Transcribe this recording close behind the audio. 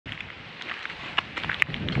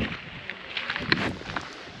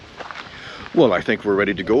Well, I think we're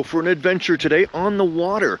ready to go for an adventure today on the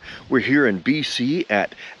water. We're here in BC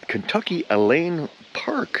at Kentucky Elaine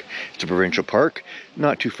Park. It's a provincial park,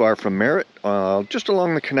 not too far from Merritt, just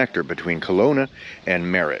along the connector between Kelowna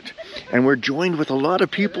and Merritt. And we're joined with a lot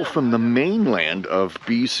of people from the mainland of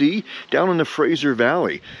BC, down in the Fraser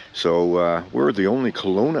Valley. So we're the only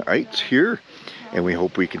Kelownaites here, and we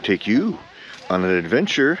hope we can take you on an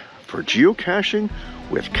adventure for geocaching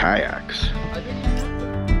with kayaks.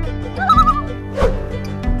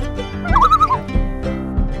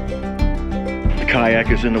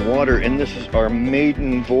 Kayak is in the water, and this is our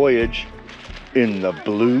maiden voyage in the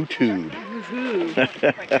Blue Tube.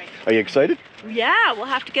 Are you excited? Yeah, we'll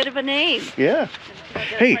have to get him a name. Yeah.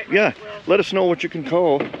 Hey, yeah, let us know what you can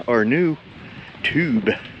call our new tube.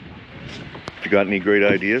 If you got any great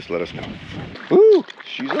ideas, let us know. Ooh,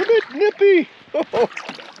 she's a bit nippy.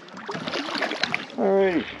 All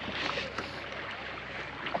right.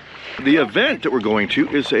 The event that we're going to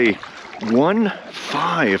is a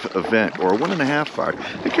 1.5 event, or 1.5.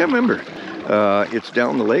 I can't remember. It's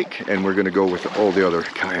down the lake, and we're going to go with all the other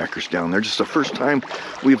kayakers down there. Just the first time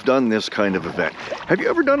we've done this kind of event. Have you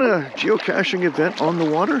ever done a geocaching event on the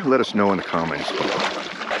water? Let us know in the comments.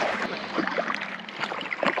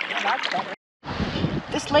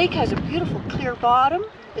 This lake has a beautiful clear bottom.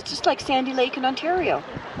 It's just like Sandy Lake in Ontario.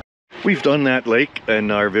 We've done that lake in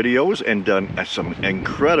our videos and done some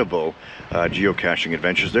incredible geocaching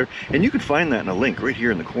adventures there. And you can find that in a link right here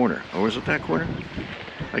in the corner. Or is it that corner?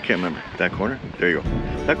 I can't remember. That corner? There you go.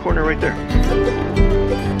 That corner right there.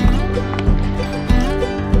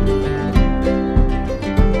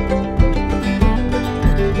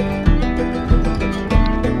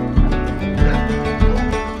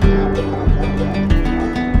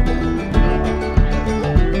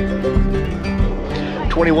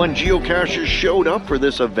 21 geocachers showed up for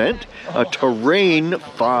this event, a Terrain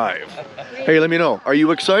 5. Hey, let me know, are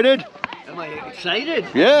you excited? Am I excited?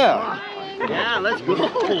 Yeah. Yeah, let's go.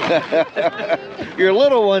 Your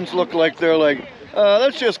little ones look like they're like,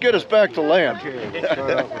 let's just get us back to land.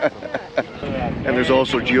 And there's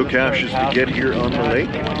also geocaches to get here on the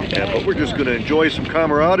lake, but we're just going to enjoy some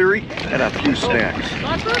camaraderie and a few snacks.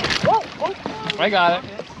 I got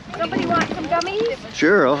it. Somebody want some gummies?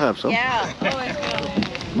 Sure, I'll have some. Yeah.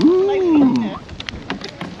 Ooh.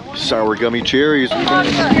 Sour gummy cherries. It's our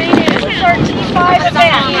T5 event,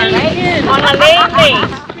 right? On Elaine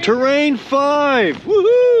Lake. Terrain 5!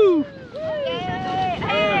 Woohoo!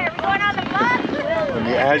 Hey, we're going on the bus. And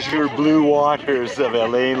the azure blue waters of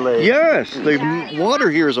Elaine Lake. Yes, the water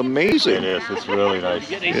here is amazing. It is, it's really nice.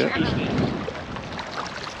 Yeah.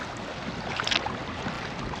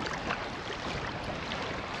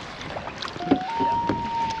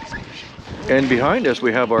 And behind us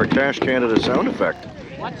we have our Cache Canada sound effect.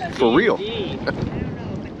 For real.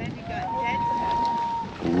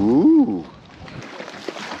 Ooh.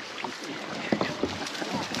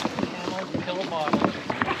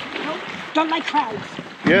 Don't like crowds.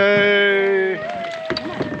 Yay!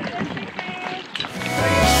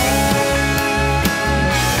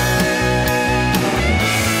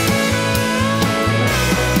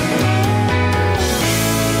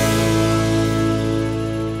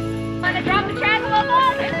 Wanna drop the track level?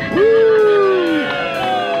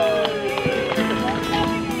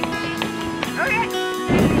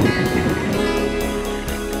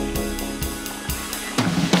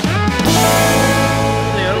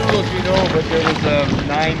 But there was a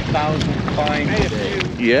 9,000 find today.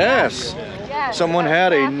 Yes! Someone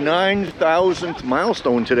had a 9,000th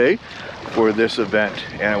milestone today for this event,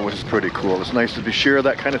 and it was pretty cool. It's nice to share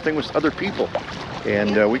that kind of thing with other people.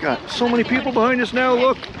 And we got so many people behind us now,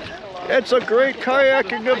 look! It's a great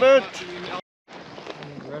kayaking event!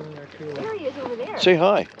 There he is over there. Say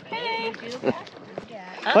hi. Hey.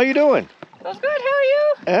 How you doing? That's good, how are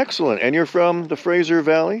you? Excellent. And you're from the Fraser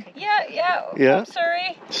Valley? Yeah. From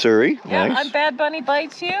Surrey. Surrey, Yeah, nice. I'm Bad Bunny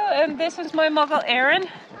Bites You, and this is my muggle Aaron.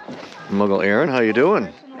 Muggle Aaron, how you doing?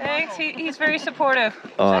 Thanks, he's very supportive.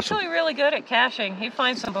 He's Awesome. actually really good at caching. He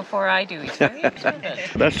finds them before I do. He's very observant.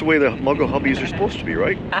 That's the way the Muggle hubbies are supposed to be,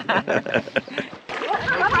 right?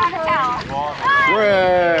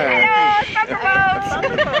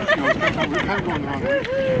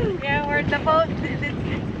 Yeah, we're in the boat.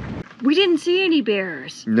 We didn't see any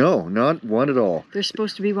bears. No, not one at all. There's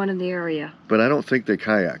supposed to be one in the area. But I don't think they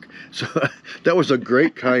kayak. So that was a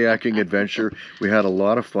great kayaking adventure. We had a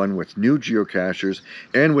lot of fun with new geocachers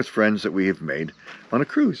and with friends that we have made on a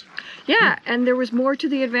cruise. Yeah, and there was more to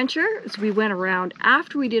the adventure. As we went around,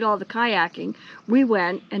 after we did all the kayaking, we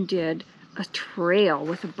went and did a trail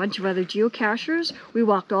with a bunch of other geocachers. We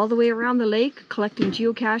walked all the way around the lake collecting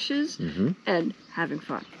geocaches and having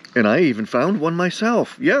fun. And I even found one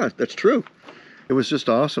myself. Yeah, that's true. It was just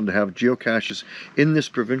awesome to have geocaches in this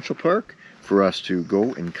provincial park for us to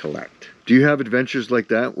go and collect. Do you have adventures like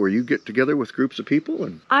that where you get together with groups of people?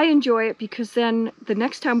 And I enjoy it because then the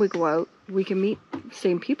next time we go out, we can meet the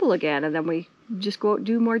same people again, and then we just go out and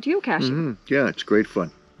do more geocaching. Yeah, it's great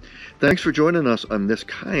fun. Thanks for joining us on this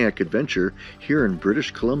kayak adventure here in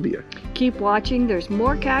British Columbia. Keep watching, there's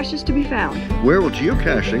more caches to be found. Where will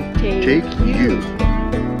geocaching Take take you?